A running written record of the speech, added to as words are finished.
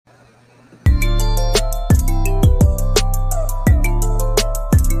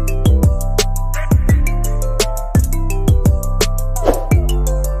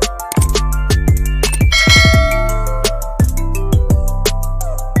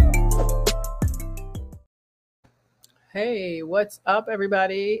Hey, what's up,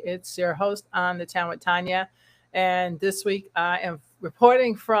 everybody? It's your host on The Town with Tanya. And this week I am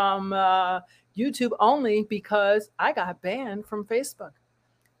reporting from YouTube only because I got banned from Facebook.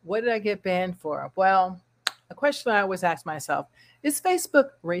 What did I get banned for? Well, a question I always ask myself: is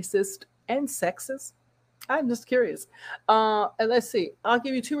Facebook racist and sexist? I'm just curious. And let's see. I'll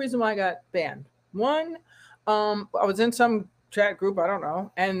give you two reasons why I got banned. One, I was in some chat group, I don't know,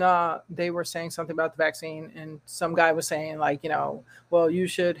 and they were saying something about the vaccine, and some guy was saying like, well, you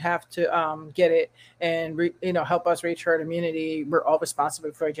should have to get it and help us reach herd immunity. We're all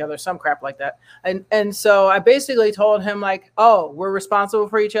responsible for each other, some crap like that. And so I basically told him like, oh, we're responsible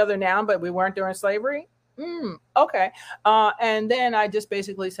for each other now, but we weren't during slavery. Okay. And then I just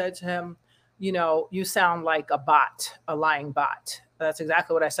basically said to him, you sound like a bot, a lying bot. That's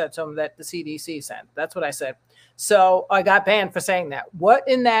exactly what I said to him that the CDC sent. That's what I said. So I got banned for saying that. What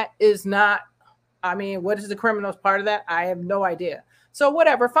in that is not, what is the criminal part of that? I have no idea. So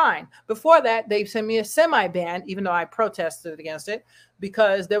whatever, fine. Before that, they sent me a semi-ban, even though I protested against it,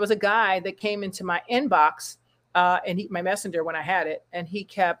 because there was a guy that came into my inbox and my messenger when I had it, and he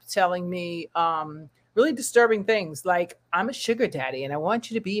kept telling me really disturbing things like, I'm a sugar daddy and I want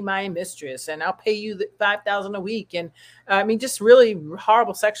you to be my mistress and I'll pay you $5,000 a week. And just really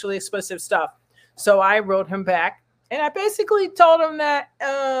horrible sexually explicit stuff. So I wrote him back and I basically told him that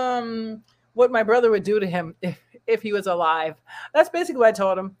what my brother would do to him if he was alive. That's basically what I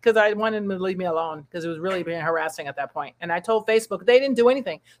told him, because I wanted him to leave me alone because it was really being harassing at that point. And I told Facebook they didn't do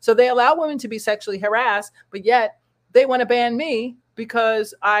anything. So they allow women to be sexually harassed, but yet they want to ban me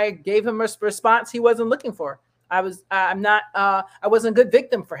because I gave him a response he wasn't looking for. I wasn't a good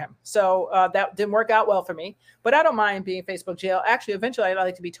victim for him. So that didn't work out well for me, but I don't mind being Facebook jail. Actually, eventually I'd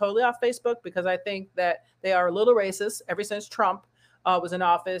like to be totally off Facebook because I think that they are a little racist ever since Trump was in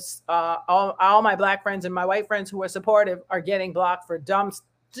office. All my black friends and my white friends who are supportive are getting blocked for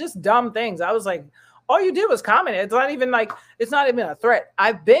just dumb things. I was like, all you did was comment. It's not even a threat.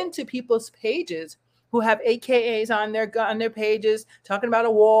 I've been to people's pages who have AKAs on their pages talking about a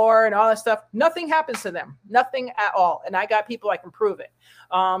war and all that stuff. Nothing happens to them, nothing at all. And I got people I can prove it.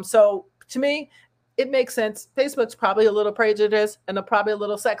 So to me, it makes sense. Facebook's probably a little prejudiced and probably a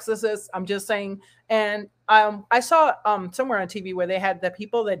little sexist. I'm just saying. And I saw somewhere on TV where they had the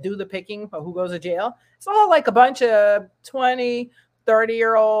people that do the picking of who goes to jail. It's all like a bunch of 20,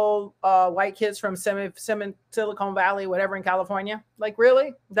 30-year-old white kids from Silicon Valley, whatever, in California. Like,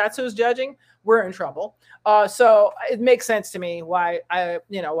 really? That's who's judging? We're in trouble. So it makes sense to me why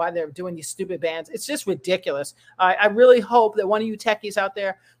they're doing these stupid bans. It's just ridiculous. I really hope that one of you techies out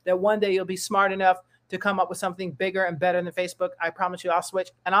there, that one day you'll be smart enough to come up with something bigger and better than Facebook. I promise you I'll switch,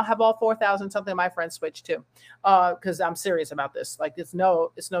 and I'll have all 4,000 something of my friends switch too, because I'm serious about this. Like, it's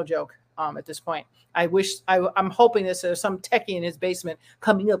no joke. At this point, I'm hoping that there's some techie in his basement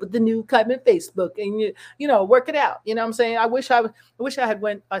coming up with the new kind of Facebook and work it out. You know what I'm saying? I wish I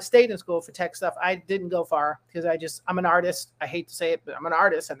had stayed in school for tech stuff. I didn't go far because I'm an artist. I hate to say it, but I'm an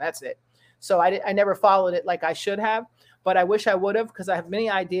artist and that's it. So I never followed it like I should have, but I wish I would have, because I have many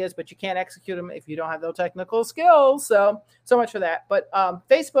ideas, but you can't execute them if you don't have those technical skills. So much for that. But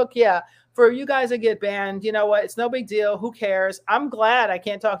Facebook, yeah. For you guys that get banned, you know what? It's no big deal. Who cares? I'm glad I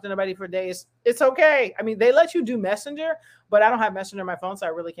can't talk to nobody for days. It's okay. I mean, they let you do Messenger, but I don't have Messenger on my phone, so I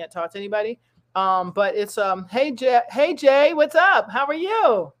really can't talk to anybody. But it's hey Jay, what's up? How are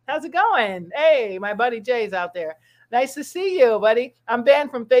you? How's it going? Hey, my buddy Jay's out there. Nice to see you, buddy. I'm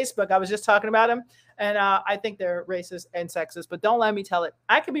banned from Facebook. I was just talking about him, and I think they're racist and sexist, but don't let me tell it.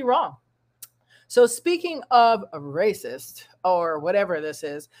 I could be wrong. So speaking of racist or whatever this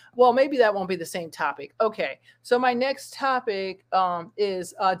is, well, maybe that won't be the same topic. Okay. So my next topic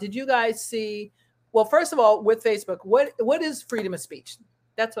is, did you guys see, well, first of all, with Facebook, what is freedom of speech?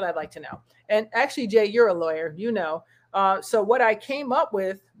 That's what I'd like to know. And actually, Jay, you're a lawyer, so what I came up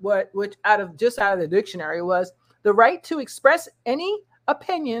with, which out of the dictionary, was the right to express any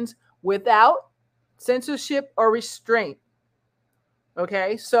opinions without censorship or restraint.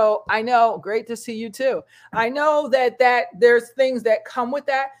 Okay, so I know, great to see you too. I know that there's things that come with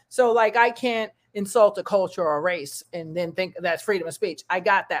that. So like, I can't insult a culture or a race and then think that's freedom of speech. I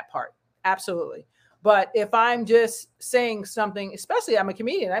got that part. Absolutely. But if I'm just saying something, especially I'm a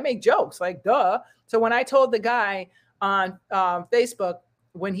comedian, I make jokes, like, duh. So when I told the guy on Facebook,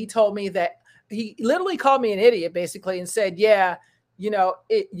 when he told me that, he literally called me an idiot basically and said, yeah, you don't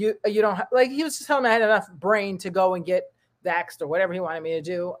like, he was just telling me I had enough brain to go and get vaxxed or whatever he wanted me to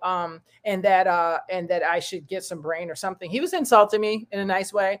do, and that I should get some brain or something. He was insulting me in a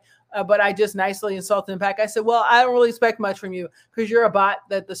nice way, but I just nicely insulted him back. I said, well, I don't really expect much from you because you're a bot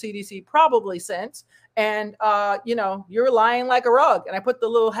that the CDC probably sent. And, you're lying like a rug. And I put the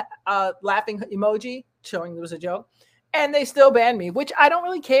little laughing emoji showing there was a joke. And they still banned me, which I don't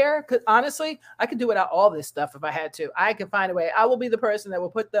really care. Because honestly, I could do without all this stuff if I had to. I can find a way. I will be the person that will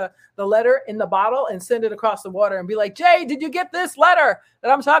put the letter in the bottle and send it across the water and be like, Jay, did you get this letter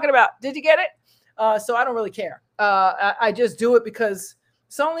that I'm talking about? Did you get it? So I don't really care. I just do it because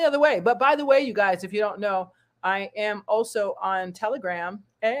it's the only other way. But by the way, you guys, if you don't know, I am also on Telegram.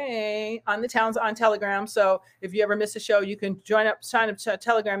 Hey, on the Towns on Telegram. So if you ever miss a show, you can sign up to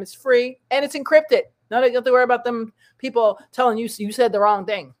Telegram. It's free and it's encrypted. Not you have to worry about them people telling you said the wrong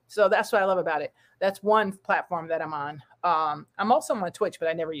thing. So that's what I love about it. That's one platform that I'm on. I'm also on Twitch, but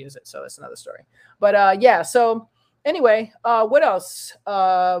I never use it. So that's another story. But yeah. So anyway, what else?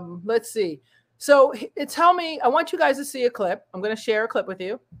 Let's see. So tell me, I want you guys to see a clip. I'm going to share a clip with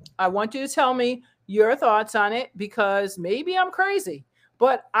you. I want you to tell me your thoughts on it because maybe I'm crazy,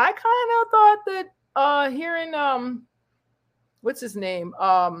 but I kind of thought that hearing what's his name?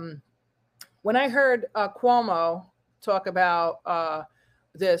 When I heard Cuomo talk about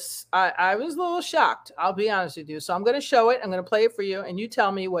this, I was a little shocked. I'll be honest with you. So I'm going to show it. I'm going to play it for you, and you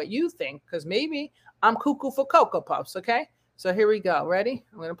tell me what you think, because maybe I'm cuckoo for Cocoa Puffs, okay? So here we go. Ready?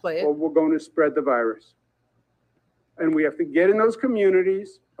 I'm going to play it. Well, we're going to spread the virus. And we have to get in those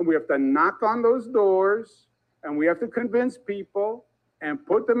communities, and we have to knock on those doors, and we have to convince people and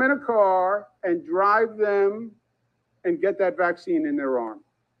put them in a car and drive them and get that vaccine in their arm.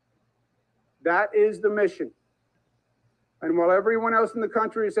 That is the mission. And while everyone else in the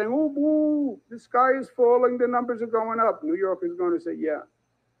country is saying, oh, the sky is falling, the numbers are going up, New York is going to say, yeah.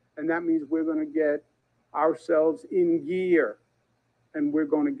 And that means we're going to get ourselves in gear and we're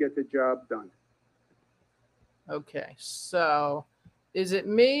going to get the job done. Okay, so is it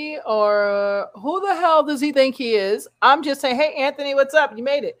me or who the hell does he think he is? I'm just saying, hey, Anthony, what's up? You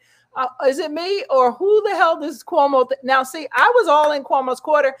made it. Is it me or who the hell does Cuomo? Now, see, I was all in Cuomo's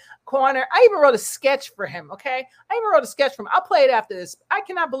corner. I even wrote a sketch for him. Okay. I even wrote a sketch for him. I'll play it after this. I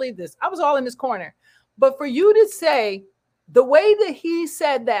cannot believe this. I was all in his corner. But for you to say the way that he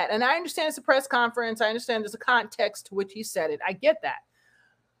said that, and I understand it's a press conference. I understand there's a context to which he said it. I get that.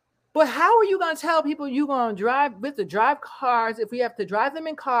 But how are you going to tell people you're going to drive cars if we have to drive them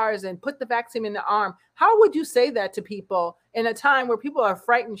in cars and put the vaccine in the arm? How would you say that to people in a time where people are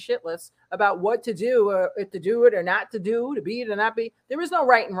frightened shitless about what to do, or if to do it or not to do, to be it or not be? There is no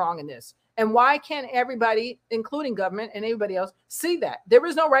right and wrong in this. And why can't everybody, including government and everybody else, see that? There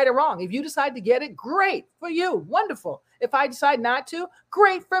is no right or wrong. If you decide to get it, great for you. Wonderful. If I decide not to,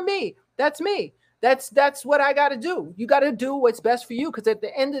 great for me. That's me. That's what I got to do. You got to do what's best for you, because at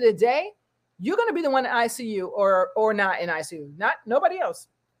the end of the day, you're going to be the one in ICU or not in ICU, not nobody else.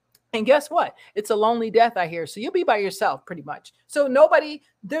 And guess what? It's a lonely death, I hear. So you'll be by yourself pretty much. So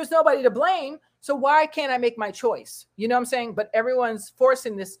there's nobody to blame. So why can't I make my choice? You know what I'm saying? But everyone's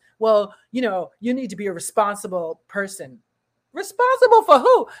forcing this. Well, you need to be a responsible person. Responsible for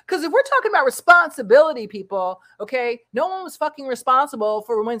who? Because if we're talking about responsibility, people, okay, no one was fucking responsible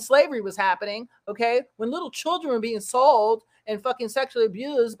for when slavery was happening, okay? When little children were being sold and fucking sexually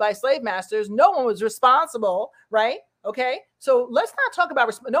abused by slave masters, no one was responsible, right? Okay, so let's not talk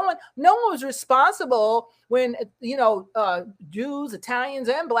about no one was responsible when Jews, Italians,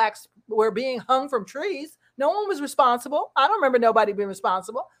 and blacks were being hung from trees. No one was responsible. I don't remember nobody being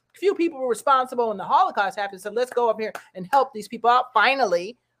responsible. Few people were responsible when the Holocaust happened. So let's go up here and help these people out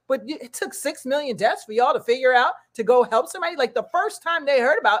finally. But it took 6 million deaths for y'all to figure out to go help somebody. Like the first time they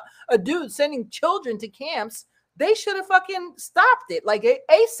heard about a dude sending children to camps, they should have fucking stopped it like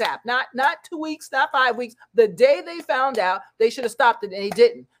ASAP, not 2 weeks, not 5 weeks. The day they found out, they should have stopped it, and they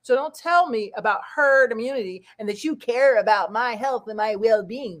didn't. So don't tell me about herd immunity and that you care about my health and my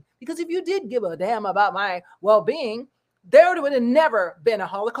well-being. Because if you did give a damn about my well-being, there would have never been a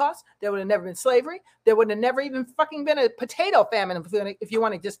Holocaust. There would have never been slavery. There would have never even fucking been a potato famine if you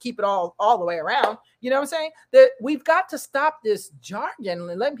want to just keep it all the way around. You know what I'm saying? That we've got to stop this jargon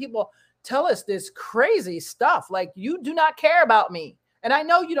and letting people tell us this crazy stuff. Like, you do not care about me. And I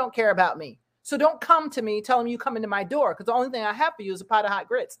know you don't care about me. So don't come to me telling me you come into my door, because the only thing I have for you is a pot of hot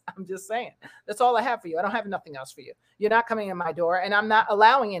grits. I'm just saying. That's all I have for you. I don't have nothing else for you. You're not coming in my door, and I'm not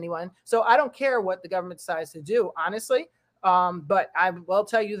allowing anyone. So I don't care what the government decides to do, honestly. But I will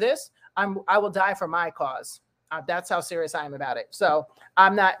tell you this. I will die for my cause. That's how serious I am about it. So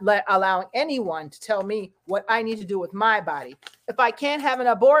I'm not allowing anyone to tell me what I need to do with my body. If I can't have an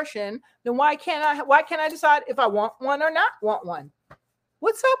abortion, then why can't I decide if I want one or not want one?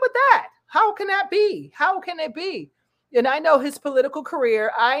 What's up with that? How can that be? How can it be And I know his political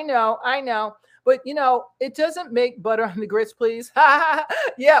career. I know. But it doesn't make butter on the grits, please.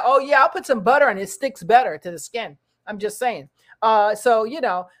 Yeah. Oh yeah, I'll put some butter and it sticks better to the skin. I'm just saying. So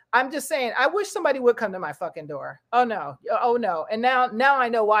I'm just saying, I wish somebody would come to my fucking door. Oh no. And now I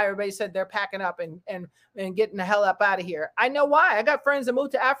know why everybody said they're packing up and getting the hell up out of here. I know why. I got friends that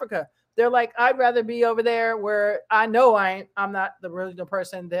moved to Africa. They're like, I'd rather be over there where I know I'm not the original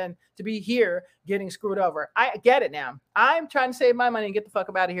person than to be here getting screwed over. I get it now. I'm trying to save my money and get the fuck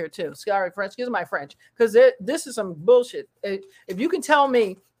up out of here too. Sorry, French. Excuse my French. Because this is some bullshit. If you can tell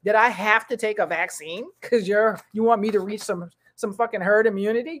me that I have to take a vaccine because you want me to reach some fucking herd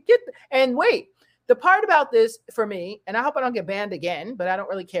immunity, and wait. The part about this for me, and I hope I don't get banned again, but I don't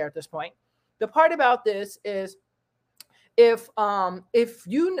really care at this point. The part about this is, if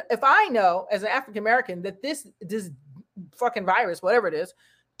I know as an African American that this fucking virus, whatever it is,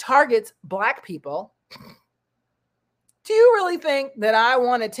 targets Black people, do you really think that I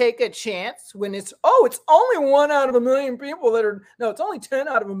want to take a chance when it's only 1 out of 1 million people it's only 10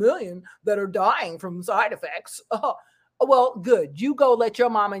 out of 1 million that are dying from side effects? Well, good. You go let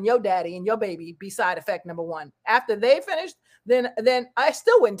your mom and your daddy and your baby be side effect number 1. After they finished, then I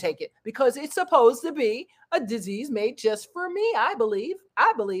still wouldn't take it because it's supposed to be a disease made just for me. I believe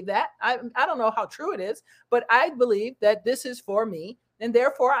that. I don't know how true it is, but I believe that this is for me. And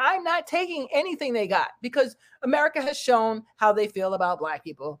therefore, I'm not taking anything they got because America has shown how they feel about Black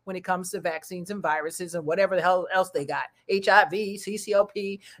people when it comes to vaccines and viruses and whatever the hell else they got. HIV,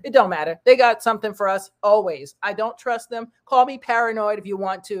 CCOP, it don't matter. They got something for us always. I don't trust them. Call me paranoid if you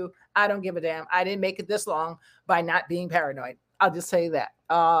want to. I don't give a damn. I didn't make it this long by not being paranoid. I'll just say that.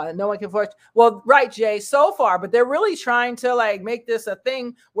 No one can force. Well, right, Jay, so far, but they're really trying to make this a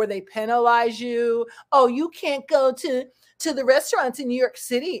thing where they penalize you. Oh, you can't go to the restaurants in New York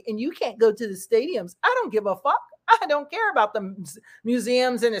City and you can't go to the stadiums. I don't give a fuck. I don't care about the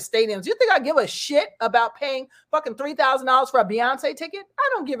museums and the stadiums. You think I give a shit about paying fucking $3,000 for a Beyonce ticket? I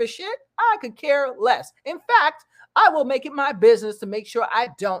don't give a shit. I could care less. In fact, I will make it my business to make sure I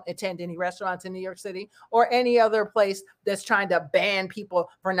don't attend any restaurants in New York City or any other place that's trying to ban people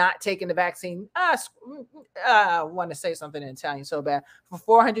for not taking the vaccine. I want to say something in Italian so bad. For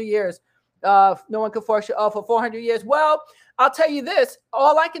 400 years, no one could force you. Oh, for 400 years. Well, I'll tell you this.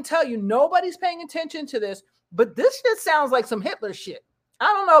 All I can tell you, nobody's paying attention to this, but this shit sounds like some Hitler shit. I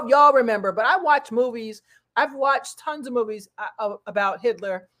don't know if y'all remember, but I watch movies. I've watched tons of movies about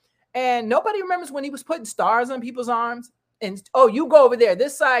Hitler. And nobody remembers when he was putting stars on people's arms. And, you go over there,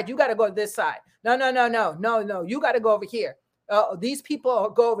 this side, you got to go to this side. No, you got to go over here. These people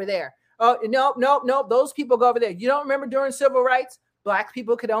go over there. Oh, no, those people go over there. You don't remember during civil rights? Black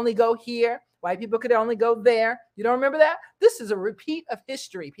people could only go here. White people could only go there. You don't remember that? This is a repeat of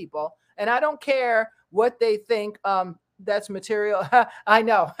history, people. And I don't care what they think. That's material. I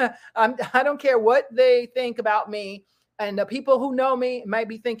know. I don't care what they think about me. And the people who know me might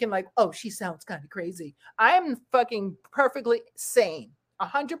be thinking oh, she sounds kind of crazy. I am fucking perfectly sane,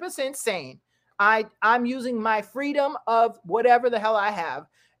 100% sane. I'm using my freedom of whatever the hell I have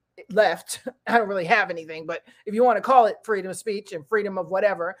left. I don't really have anything, but if you want to call it freedom of speech and freedom of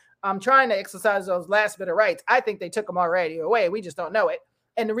whatever, I'm trying to exercise those last bit of rights. I think they took them already away. We just don't know it.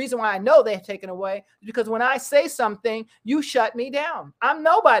 And the reason why I know they've taken away is because when I say something, you shut me down. I'm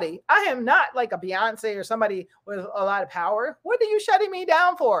nobody. I am not like a Beyonce or somebody with a lot of power. What are you shutting me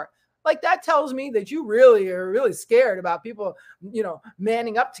down for? That tells me that you really are really scared about people,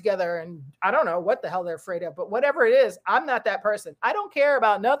 manning up together. And I don't know what the hell they're afraid of, but whatever it is, I'm not that person. I don't care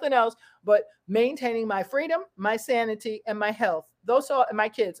about nothing else but maintaining my freedom, my sanity, and my health. Those are my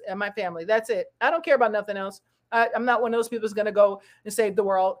kids and my family. That's it. I don't care about nothing else. I'm not one of those people who's going to go and save the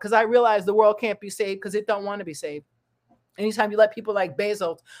world because I realize the world can't be saved because it don't want to be saved. Anytime you let people like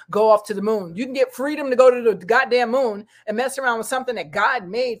Bezos go off to the moon, you can get freedom to go to the goddamn moon and mess around with something that God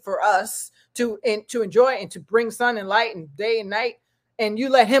made for us to enjoy and to bring sun and light and day and night. And you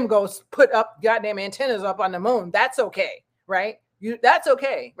let him go put up goddamn antennas up on the moon. That's okay, right? That's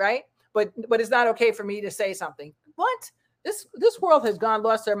okay, right? But it's not okay for me to say something. What? This world has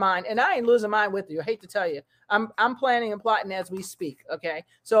lost their mind, and I ain't losing mine with you. I hate to tell you. I'm planning and plotting as we speak. Okay.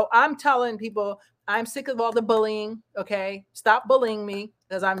 So I'm telling people I'm sick of all the bullying. Okay. Stop bullying me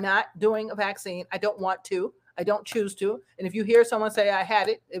because I'm not doing a vaccine. I don't want to. I don't choose to. And if you hear someone say I had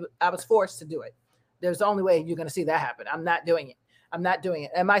it, I was forced to do it. There's the only way you're going to see that happen. I'm not doing it. I'm not doing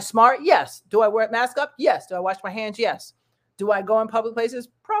it. Am I smart? Yes. Do I wear a mask up? Yes. Do I wash my hands? Yes. Do I go in public places?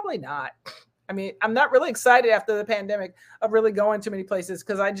 Probably not. I mean, I'm not really excited after the pandemic of really going too many places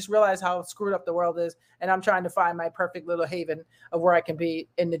because I just realized how screwed up the world is. And I'm trying to find my perfect little haven of where I can be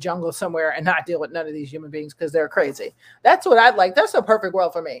in the jungle somewhere and not deal with none of these human beings because they're crazy. That's what I'd like. That's a perfect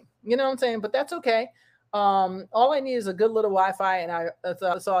world for me. You know what I'm saying? But that's okay. All I need is a good little Wi-Fi, and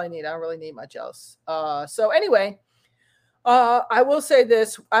that's all I need. I don't really need much else. So anyway, I will say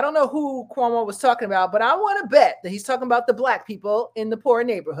this. I don't know who Cuomo was talking about, but I want to bet that he's talking about the black people in the poor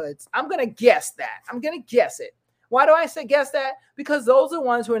neighborhoods. I'm going to guess that. I'm going to guess it. Why do I say guess that? Because those are the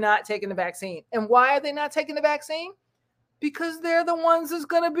ones who are not taking the vaccine. And why are they not taking the vaccine? Because they're the ones that's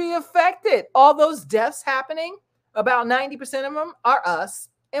going to be affected. All those deaths happening, about 90% of them are us.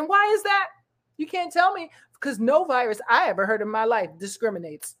 And why is that? You can't tell me, because no virus I ever heard in my life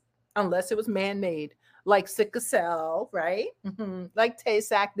discriminates unless it was man-made, like sickle cell, right? Like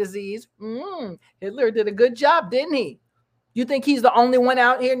Tay-Sachs disease. Hitler did a good job, didn't he? You think he's the only one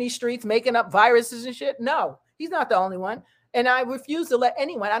out here in these streets making up viruses and shit? No, he's not the only one. And I refuse to let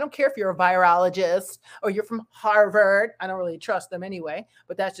anyone, I don't care if you're a virologist or you're from Harvard. I don't really trust them anyway,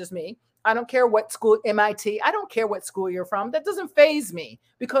 but that's just me. I don't care what school, MIT. I don't care what school you're from. That doesn't faze me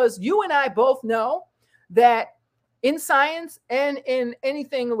because you and I both know that in science and in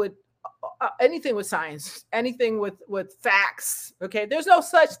anything with science, anything with facts. Okay, there's no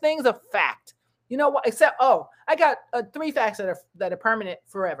such thing as a fact. You know what? Except I got 3 facts that are permanent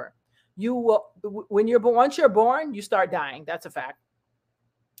forever. You will once you're born, you start dying. That's a fact.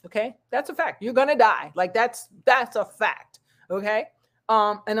 Okay, that's a fact. You're gonna die. Like that's a fact. Okay.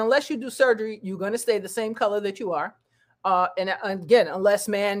 And unless you do surgery, you're going to stay the same color that you are. And again, unless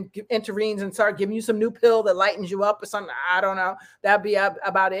man intervenes and start giving you some new pill that lightens you up or something, I don't know. That'd be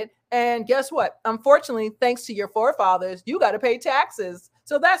about it. And guess what? Unfortunately, thanks to your forefathers, you got to pay taxes.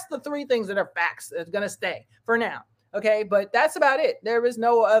 So that's the 3 things that are facts that's going to stay for now. Okay. But that's about it. There is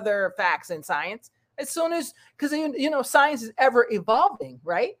no other facts in science. As soon as, because, science is ever evolving,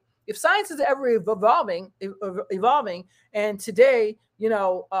 right? If science is ever evolving, and today,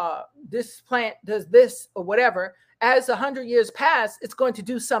 this plant does this or whatever, as 100 years pass, it's going to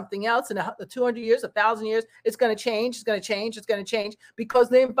do something else. In 200 years, 1,000 years, it's going to change. It's going to change. It's going to change because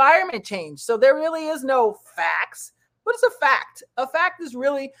the environment changed. So there really is no facts. What is a fact? A fact is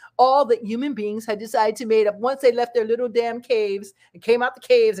really all that human beings had decided to make up once they left their little damn caves and came out the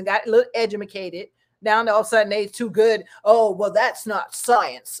caves and got a little educated. Now all of a sudden they too good. Oh, well, that's not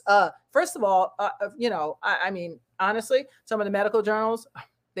science. First of all, I mean, honestly, some of the medical journals,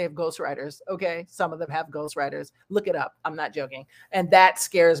 they have ghostwriters. Okay. Some of them have ghostwriters. Look it up. I'm not joking. And that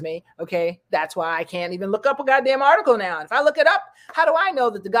scares me. Okay. That's why I can't even look up a goddamn article now. If I look it up, how do I know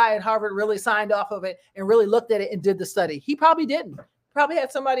that the guy at Harvard really signed off of it and really looked at it and did the study? He probably didn't. Probably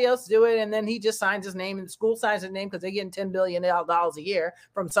had somebody else do it, and then he just signs his name, and the school signs his name because they're getting $10 billion a year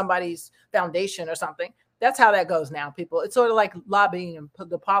from somebody's foundation or something. That's how that goes now, people. It's sort of like lobbying and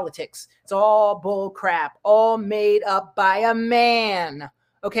the politics. It's all bull crap, all made up by a man.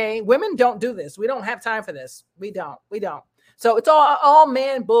 Okay, women don't do this. We don't have time for this. We don't. So it's all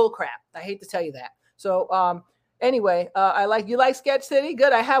man bull crap. I hate to tell you that. So anyway, you like Sketch City?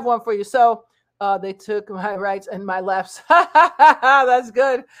 Good. I have one for you. So. They took my rights and my lefts. That's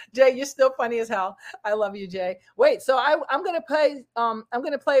good, Jay. You're still funny as hell. I love you, Jay. Wait, so I'm gonna play. I'm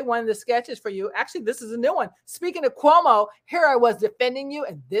gonna play one of the sketches for you. Actually, this is a new one. Speaking of Cuomo, here I was defending you,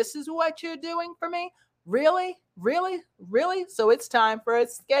 and this is what you're doing for me. Really? So it's time for a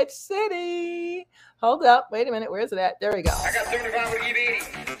Sketch City. Hold up. Wait a minute. Where is it at? There we go. I got 75 with EV.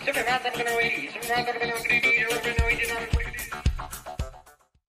 75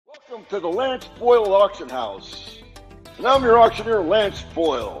 Welcome to the Lance Boyle Auction House. And I'm your auctioneer, Lance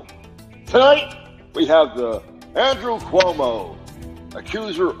Boyle. Tonight, we have the Andrew Cuomo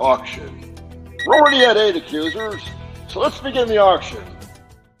Accuser Auction. We're already at 8 accusers, so let's begin the auction.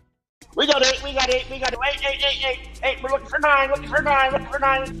 We got 8. We're looking for 9. Give me 9.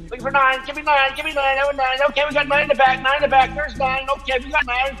 Oh, 9. Okay, we got 9 in the back. There's 9. Okay, we got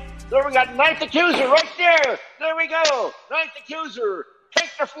 9. There we got 9th accuser right there. There we go. 9th accuser.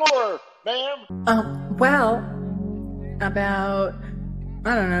 Take the floor, ma'am. Well, about,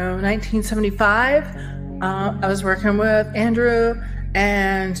 1975, I was working with Andrew,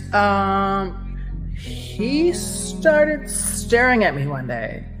 and he started staring at me one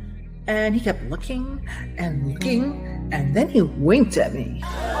day, and he kept looking, and then he winked at me.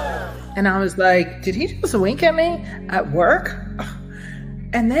 And I was like, did he just wink at me at work?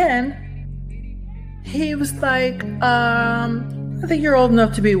 And then he was like, I think you're old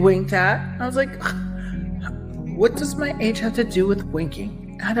enough to be winked at. I was like, what does my age have to do with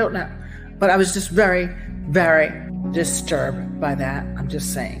winking? I don't know. But I was just very, very disturbed by that. I'm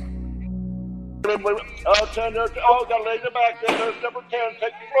just saying. Oh, 10 there. Oh, got a lady in the back there. There's number 10.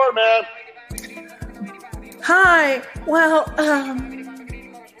 Take the floor, man. Hi. Well,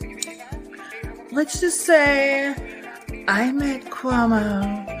 let's just say I met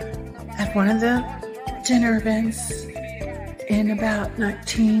Cuomo at one of the dinner events in about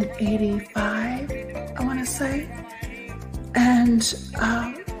 1985, I want to say. And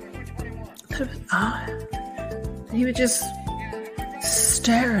it was odd. He would just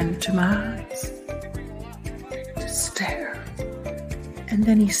stare into my eyes. Just stare. And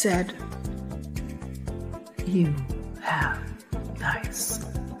then he said, "You have nice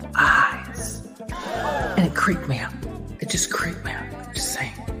eyes." And it creeped me out. It just creeped me out. I'm just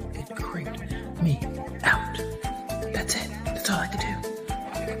saying. It creeped me out. That's it. That's all I could do.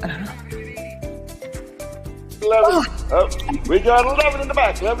 I don't know. 11. Oh, we got 11 in the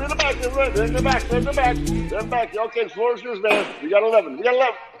back. 11 in the back. 11 in the back. 11 in the back. 11 in the back. Okay, the floor is yours, man. We got 11. We got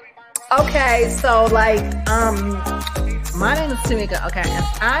 11. Okay, so like, my name is Tamika. Okay, and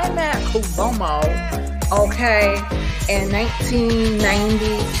I met Cuomo, okay, in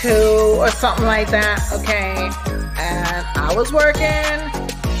 1992 or something like that. Okay, and I was working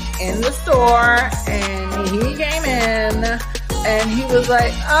in the store, and he came in, and he was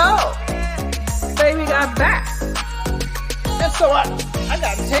like, "Oh, baby got back." And so I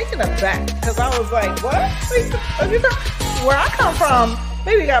got taken aback because I was like, "What? Where I come from,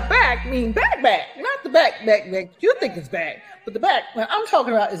 baby got back mean back, not the back you think is back, but the back when I'm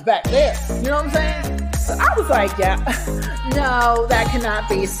talking about is back there." You know what I'm saying? So I was like, "Yeah, no, that cannot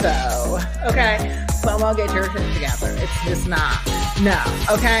be so." Okay, Cuomo, get your shit together. It's just not. No.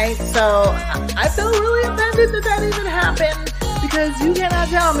 Okay, so I feel really offended that even happened because you cannot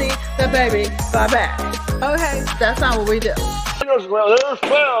tell me that baby got back. Okay, that's not what we do. There's 12. There's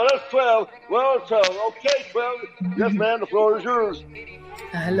 12. There's 12. Well, 12. Okay, 12. Yes, man, the floor is yours.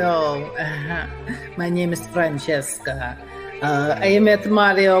 Hello, my name is Francesca. I met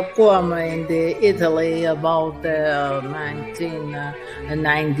Mario Cuomo in Italy about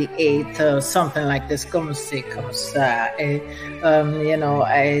 1998, something like this. Come see, come sa. You know,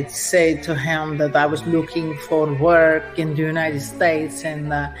 I say to him that I was looking for work in the United States,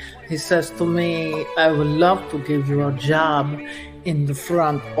 and he says to me, "I would love to give you a job in the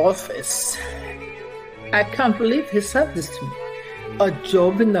front office." I can't believe he said this to me. A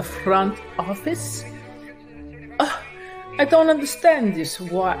job in the front office? I don't understand this.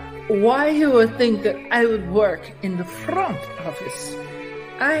 Why he would think that I would work in the front office?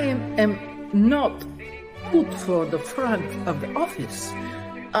 I am not good for the front of the office.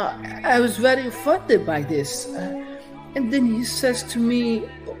 I was very offended by this. And then he says to me,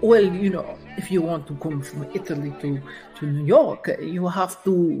 "Well, you know, if you want to come from Italy to New York, you have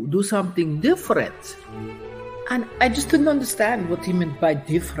to do something different." And I just didn't understand what he meant by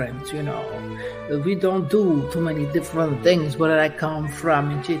different, you know. We don't do too many different things where I come from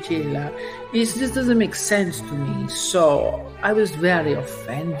in Cecilia. It just doesn't make sense to me. So I was very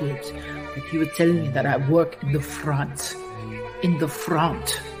offended that he was telling me that I work in the front. In the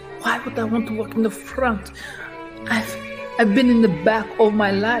front. Why would I want to work in the front? I've been in the back all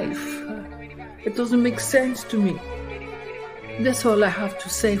my life. It doesn't make sense to me. That's all I have to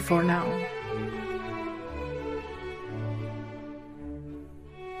say for now.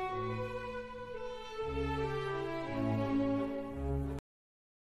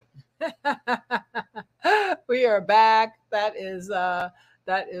 We are back. That is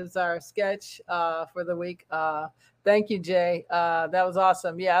our sketch for the week. Thank you, Jay. That was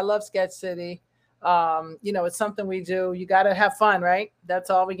awesome. Yeah, I love Sketch City. You know, it's something we do. You got to have fun, right? That's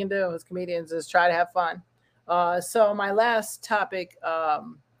all we can do as comedians is try to have fun. So my last topic,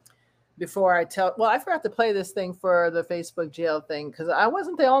 before I I forgot to play this thing for the Facebook jail thing because I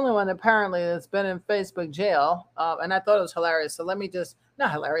wasn't the only one apparently that's been in Facebook jail, and I thought it was hilarious. So let me just,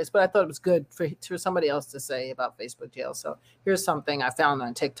 not hilarious, but I thought it was good for somebody else to say about Facebook jail. So here's something I found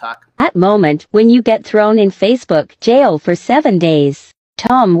on TikTok. At moment when you get thrown in Facebook jail for 7 days,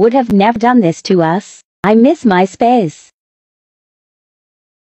 Tom would have never done this to us. I miss MySpace.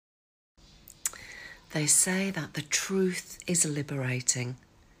 They say that the truth is liberating,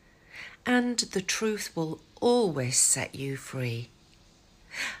 and the truth will always set you free.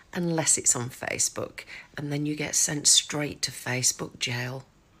 Unless it's on Facebook, and then you get sent straight to Facebook jail.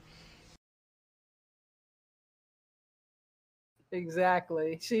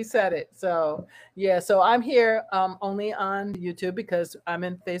 Exactly. She said it. So, yeah. So I'm here only on YouTube because I'm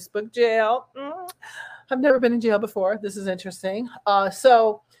in Facebook jail. I've never been in jail before. This is interesting.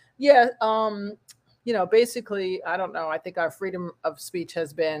 So, yeah. You know, basically, I don't know. I think our freedom of speech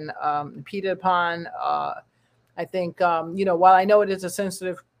has been impeded upon. I think, you know, while I know it is a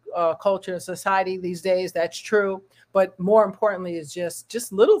sensitive culture and society these days. That's true. But more importantly is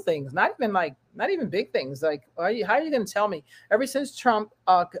just little things, not even big things. Like, how are you going to tell me? Ever since Trump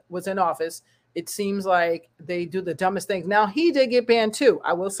was in office, it seems like they do the dumbest things. Now, he did get banned too.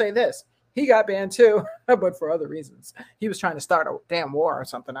 I will say this. He got banned too, but for other reasons. He was trying to start a damn war or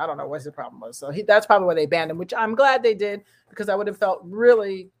something. I don't know what the problem was. So that's probably why they banned him, which I'm glad they did, because I would have felt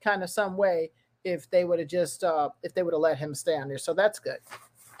really kind of some way if they would have just let him stay on there. So that's good.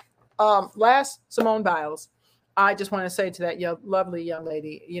 Last, Simone Biles. I just want to say to that lovely young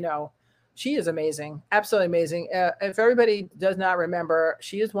lady, she is amazing, absolutely amazing. If everybody does not remember,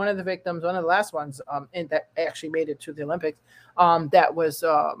 she is one of the victims, one of the last ones that actually made it to the Olympics, that was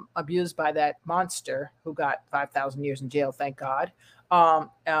abused by that monster who got 5,000 years in jail, thank God. And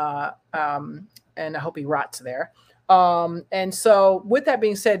I hope he rots there. And so with that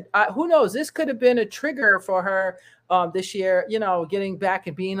being said, who knows, this could have been a trigger for her this year, getting back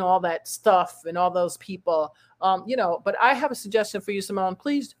and being all that stuff and all those people. But I have a suggestion for you, Simone.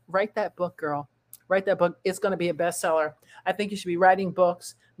 Please write that book, girl. Write that book. It's going to be a bestseller. I think you should be writing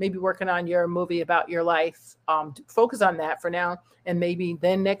books, maybe working on your movie about your life. Focus on that for now. And maybe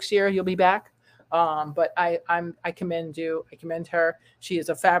then next year you'll be back. But I commend you. I commend her. She is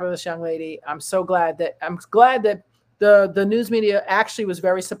a fabulous young lady. I'm glad that the news media actually was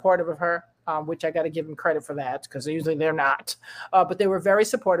very supportive of her, which I got to give them credit for that, because usually they're not. But they were very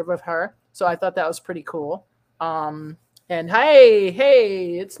supportive of her. So I thought that was pretty cool. And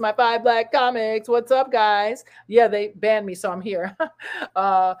hey, it's my 5 Black Comics. What's up, guys? Yeah, they banned me, so I'm here.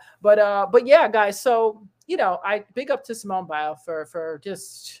 But yeah, guys. So, I big up to Simone Biles for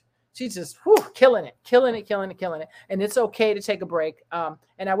she's just killing it. And it's okay to take a break.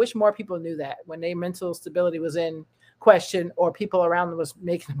 And I wish more people knew that when their mental stability was in question, or people around them was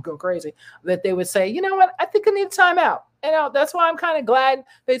making them go crazy, that they would say, you know what, I think I need a timeout. And that's why I'm kind of glad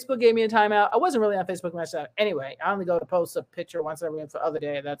Facebook gave me a timeout. I wasn't really on Facebook myself anyway. I only go to post a picture once every other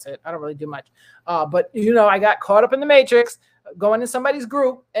day. That's it. I don't really do much. But I got caught up in the matrix, going to somebody's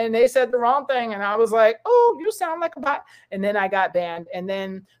group, and they said the wrong thing, and I was like, oh, you sound like a bot. And then I got banned. And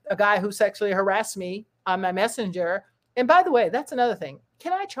then a guy who sexually harassed me on my messenger. And by the way, that's another thing.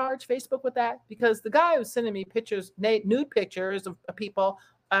 Can I charge Facebook with that? Because the guy who's sending me pictures, nude pictures of people,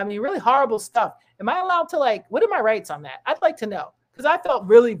 really horrible stuff. Am I allowed to, what are my rights on that? I'd like to know, because I felt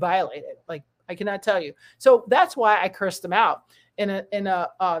really violated. I cannot tell you. So that's why I cursed them out in a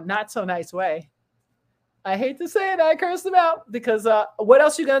not so nice way. I hate to say it, I cursed them out, because what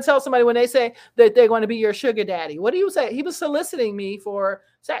else are you going to tell somebody when they say that they're going to be your sugar daddy? What do you say? He was soliciting me for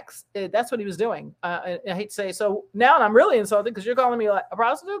sex. That's what he was doing. I hate to say. So now I'm really insulted, because you're calling me a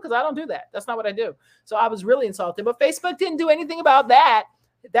prostitute, because I don't do that. That's not what I do. So I was really insulted. But Facebook didn't do anything about that.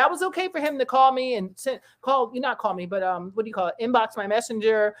 That was okay for him to call me and not call me, but what do you call it? Inbox my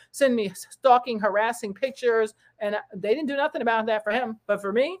messenger, send me stalking, harassing pictures. And they didn't do nothing about that for him. But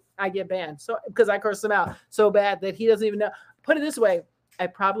for me, I get banned. So, because I cursed him out so bad that he doesn't even know. Put it this way, I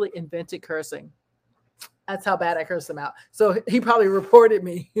probably invented cursing. That's how bad I cursed him out. So he probably reported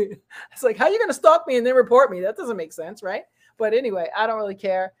me. It's like, how are you going to stalk me and then report me? That doesn't make sense, right? But anyway, I don't really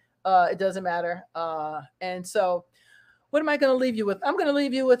care. It doesn't matter. And so, what am I going to leave you with? I'm going to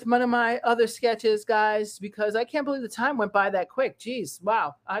leave you with one of my other sketches, guys, because I can't believe the time went by that quick. Jeez,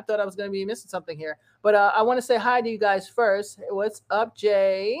 wow. I thought I was going to be missing something here. But I want to say hi to you guys first. What's up,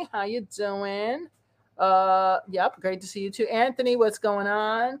 Jay? How you doing? Yep, great to see you too. Anthony, what's going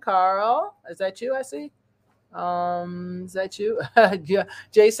on? Carl, is that you? I see. Is that you? Yeah.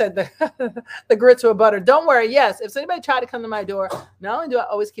 Jay said the grits were butter. Don't worry. Yes, if anybody tried to come to my door, not only do I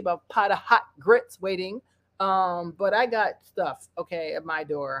always keep a pot of hot grits waiting, but I got stuff, okay, at my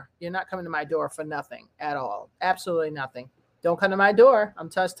door. You're not coming to my door for nothing at all. Absolutely nothing. Don't come to my door. I'm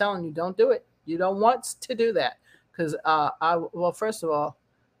just telling you, don't do it. You don't want to do that. Because, first of all,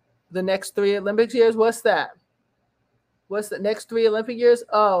 the next 3 Olympic years, what's that? What's the next 3 Olympic years?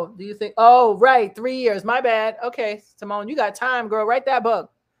 Oh, do you think? Oh, right, 3 years. My bad. Okay, Simone, you got time, girl. Write that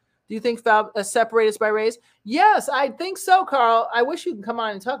book. Do you think separate us by race? Yes, I think so, Carl. I wish you could come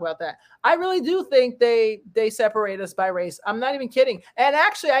on and talk about that. I really do think they separate us by race. I'm not even kidding. And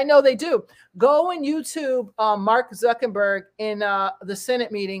actually, I know they do. Go on YouTube, Mark Zuckerberg in the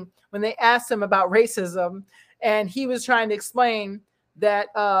Senate meeting when they asked him about racism, and he was trying to explain that.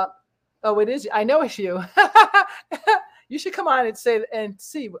 It is. I know it's you. You should come on and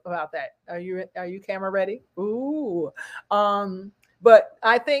see about that. Are you camera ready? Ooh. But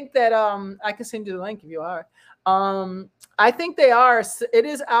I think that I can send you the link if you are. I think they are. It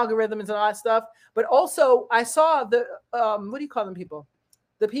is algorithms and all that stuff. But also, I saw the what do you call them people?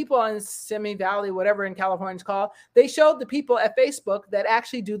 the people in Simi Valley, whatever in California it's called, they showed the people at Facebook that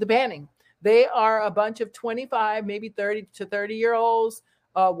actually do the banning. They are a bunch of 25, maybe 30 to 30-year-olds,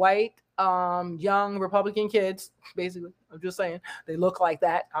 white, young Republican kids, basically. I'm just saying they look like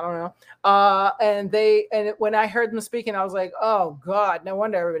that. I don't know. And when I heard them speaking, I was like, oh God, no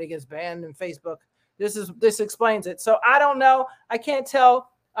wonder everybody gets banned in Facebook. This explains it. So I don't know. I can't tell.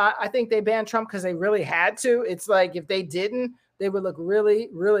 I think they banned Trump because they really had to. It's like if they didn't, they would look really,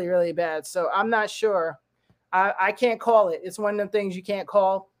 really, really bad. So I'm not sure. I can't call it. It's one of the things you can't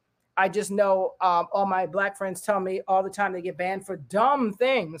call. I just know all my black friends tell me all the time they get banned for dumb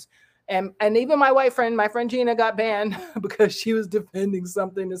things. And even my white friend, my friend Gina, got banned because she was defending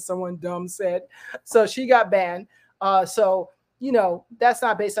something that someone dumb said. So she got banned. So, you know, that's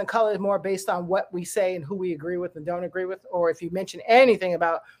not based on color, it's more based on what we say and who we agree with and don't agree with. Or if you mention anything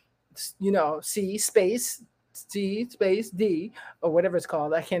about, you know, C space D or whatever it's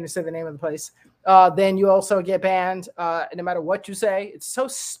called. I can't say the name of the place. Then you also get banned no matter what you say. It's so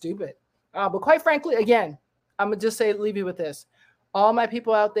stupid. But quite frankly, again, I'm going to just leave you with this. All my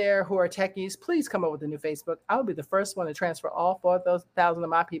people out there who are techies, please come up with a new Facebook. I'll be the first one to transfer all 4,000 of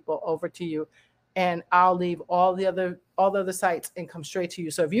my people over to you. And I'll leave all the other sites and come straight to you.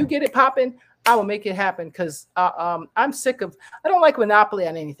 So if you get it popping, I will make it happen because I'm sick of, I don't like monopoly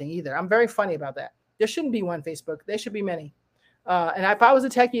on anything either. I'm very funny about that. There shouldn't be one Facebook. There should be many. And if I was a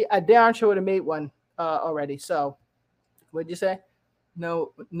techie, I darn sure would have made one already. So what'd you say?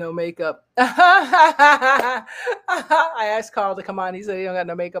 No makeup. I asked Carl to come on. He said he don't got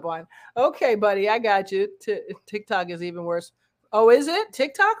no makeup on. Okay, buddy, I got you. TikTok is even worse. Oh, is it?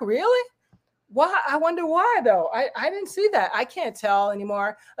 TikTok? Really? Why? I wonder why, though. I didn't see that. I can't tell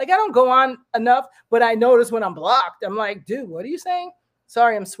anymore. Like, I don't go on enough, but I notice when I'm blocked. I'm like, dude, what are you saying?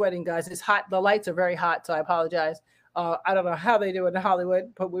 Sorry, I'm sweating, guys. It's hot. The lights are very hot, so I apologize. I don't know how they do it in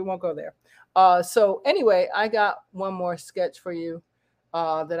Hollywood, but we won't go there. So anyway, I got one more sketch for you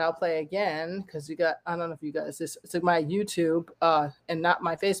that I'll play again because you got, I don't know if you guys, it's my YouTube and not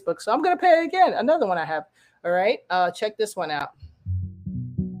my Facebook. So I'm going to play it again. Another one I have. All right. Check this one out.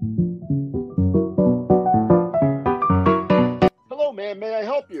 Hello, ma'am. May I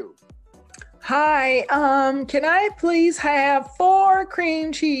help you? Hi, can I please have 4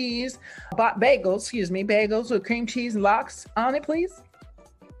 cream cheese bagels with cream cheese and lox on it, please?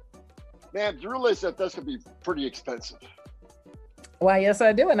 Ma'am, do you realize that that's going to be pretty expensive? Why, yes,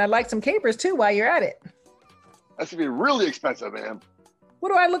 I do. And I'd like some capers, too, while you're at it. That's going to be really expensive, ma'am. What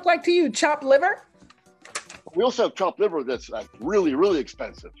do I look like to you, chopped liver? We also have chopped liver that's really, really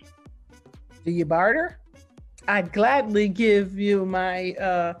expensive. Do you barter? I'd gladly give you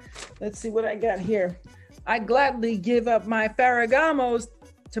my, let's see what I got here. I'd gladly give up my Ferragamos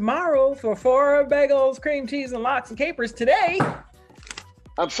tomorrow for 4 bagels, cream cheese, and lox and capers today.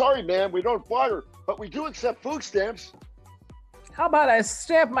 I'm sorry, ma'am, we don't barter, but we do accept food stamps. How about I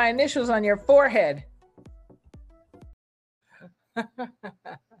stamp my initials on your forehead?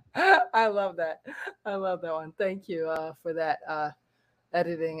 I love that. I love that one. Thank you for that.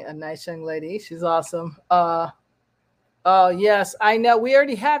 Editing, a nice young lady. She's awesome. Oh, yes, I know. We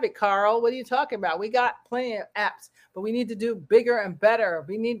already have it, Carl. What are you talking about? We got plenty of apps, but we need to do bigger and better.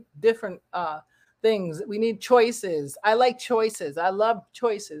 We need different things. We need choices. I like choices. I love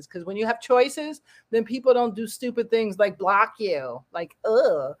choices because when you have choices, then people don't do stupid things like block you. Like,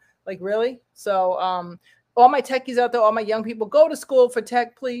 ugh. Like, really? So, all my techies out there, all my young people, go to school for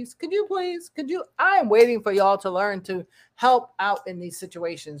tech, please. Could you? I am waiting for y'all to learn to help out in these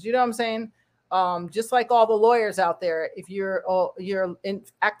situations. You know what I'm saying? Just like all the lawyers out there, if you're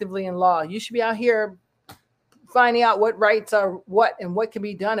actively in law, you should be out here finding out what rights are what and what can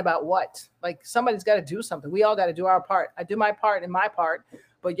be done about what. Like, somebody's got to do something. We all got to do our part. I do my part and my part,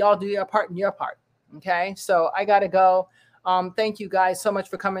 but y'all do your part and your part. Okay, so I got to go. Thank you guys so much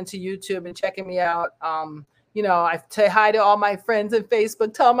for coming to YouTube and checking me out. You know, I say hi to all my friends on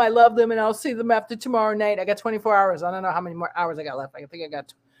Facebook, tell them I love them, and I'll see them after tomorrow night. I got 24 hours. I don't know how many more hours I got left. I think I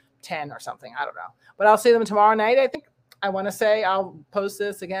got 10 or something. I don't know. But I'll see them tomorrow night. I think I want to say I'll post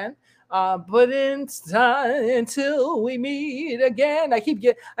this again. But it's time until we meet again.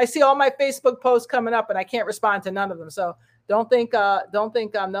 I see all my Facebook posts coming up and I can't respond to none of them. So don't think I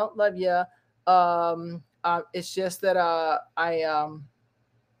don't love you. It's just that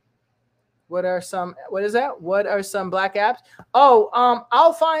what are some black apps? Oh,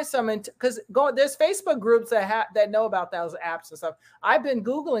 I'll find some because there's Facebook groups that know about those apps and stuff. I've been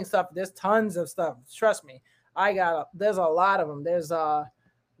Googling stuff. There's tons of stuff. Trust me. There's a lot of them. There's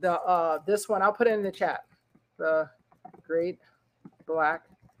this one, I'll put it in the chat. The Great Black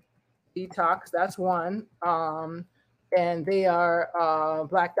Detox. That's one. and they are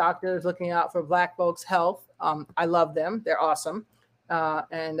Black doctors looking out for Black folks' health. I love them. They're awesome.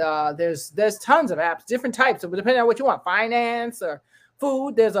 There's tons of apps, different types. So depending on what you want, finance or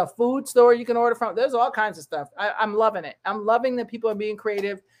food. There's a food store you can order from. There's all kinds of stuff. I'm loving it. I'm loving that people are being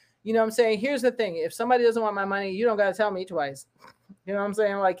creative. You know what I'm saying? Here's the thing. If somebody doesn't want my money, you don't got to tell me twice. You know what I'm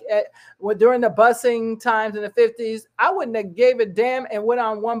saying? Like during the busing times in the 50s, I wouldn't have gave a damn and went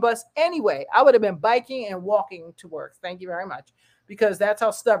on one bus anyway. I would have been biking and walking to work. Thank you very much. Because that's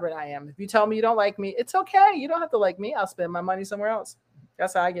how stubborn I am. If you tell me you don't like me, it's okay. You don't have to like me. I'll spend my money somewhere else.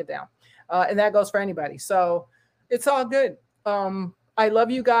 That's how I get down. And that goes for anybody. So it's all good. I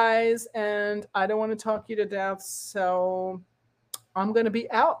love you guys, and I don't want to talk you to death. So I'm going to be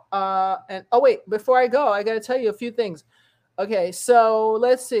out. And oh, wait, before I go, I got to tell you a few things. Okay, so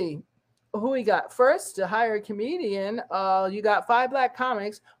let's see who we got. First, to hire a comedian, you got 5 Black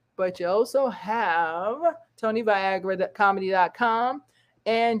Comics, but you also have TonyViagra.comedy.com,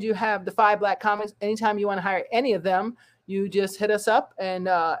 and you have the 5 Black Comics. Anytime you want to hire any of them, you just hit us up, and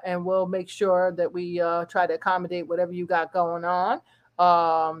we'll make sure that we try to accommodate whatever you got going on.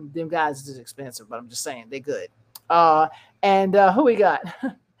 Them guys is expensive, but I'm just saying they're good. And who we got?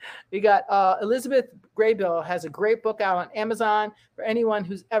 We got Elizabeth Graybill has a great book out on Amazon for anyone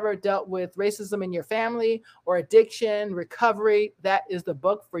who's ever dealt with racism in your family or addiction, recovery. That is the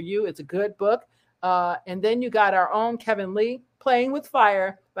book for you. It's a good book. And then you got our own Kevin Lee, Playing with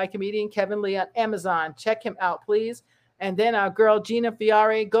Fire by comedian Kevin Lee on Amazon. Check him out, please. And then our girl, Gina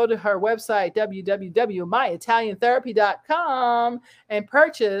Fiore, go to her website, www.myitaliantherapy.com, and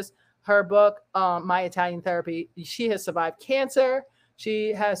purchase her book, My Italian Therapy. She has survived cancer.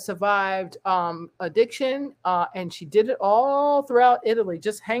 She has survived addiction, and she did it all throughout Italy,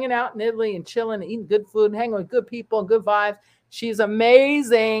 just hanging out in Italy and chilling and eating good food and hanging with good people and good vibes. She's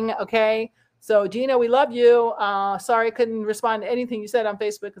amazing, okay? So, Gina, we love you. Sorry I couldn't respond to anything you said on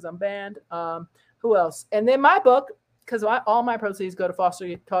Facebook because I'm banned. Who else? And then my book, because all my proceeds go to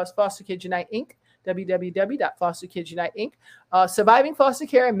Foster Kids Unite, Inc., www.fosterkidsunite, Inc., Surviving Foster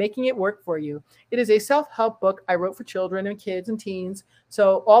Care and Making It Work for You. It is a self-help book I wrote for children and kids and teens.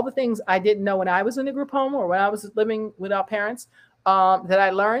 So all the things I didn't know when I was in a group home or when I was living without parents that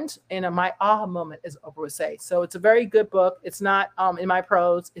I learned in my aha moment, as Oprah would say. So it's a very good book. It's not in my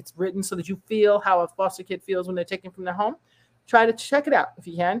prose. It's written so that you feel how a foster kid feels when they're taken from their home. Try to check it out if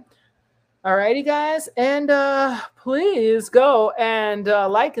you can. All righty, guys. And please go and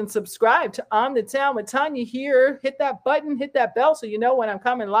like and subscribe to On the Town with Tanya here. Hit that button, hit that bell so you know when I'm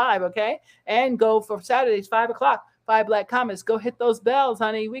coming live, okay? And go for Saturdays, 5 o'clock, 5 Black Comics. Go hit those bells,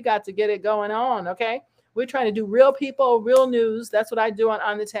 honey. We got to get it going on, okay? We're trying to do real people, real news. That's what I do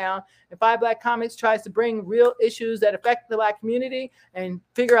on the Town. And 5 Black Comics tries to bring real issues that affect the Black community and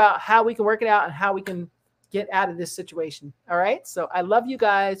figure out how we can work it out and how we can get out of this situation. All right. So I love you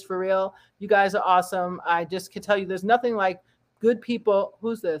guys for real. You guys are awesome. I just can tell you there's nothing like good people.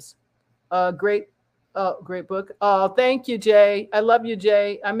 Who's this? Great book. Oh, thank you, Jay. I love you,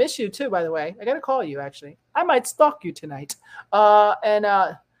 Jay. I miss you too, by the way. I got to call you actually. I might stalk you tonight. And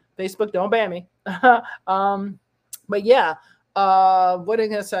Facebook, don't ban me. But yeah, what am I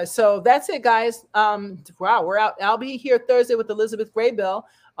gonna say? So that's it, guys. Wow, we're out. I'll be here Thursday with Elizabeth Graybill,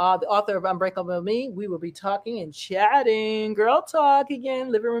 the author of Unbreakable Me. We will be talking and chatting, girl talk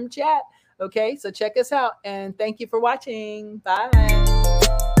again, living room chat. Okay, so check us out, and thank you for watching. Bye.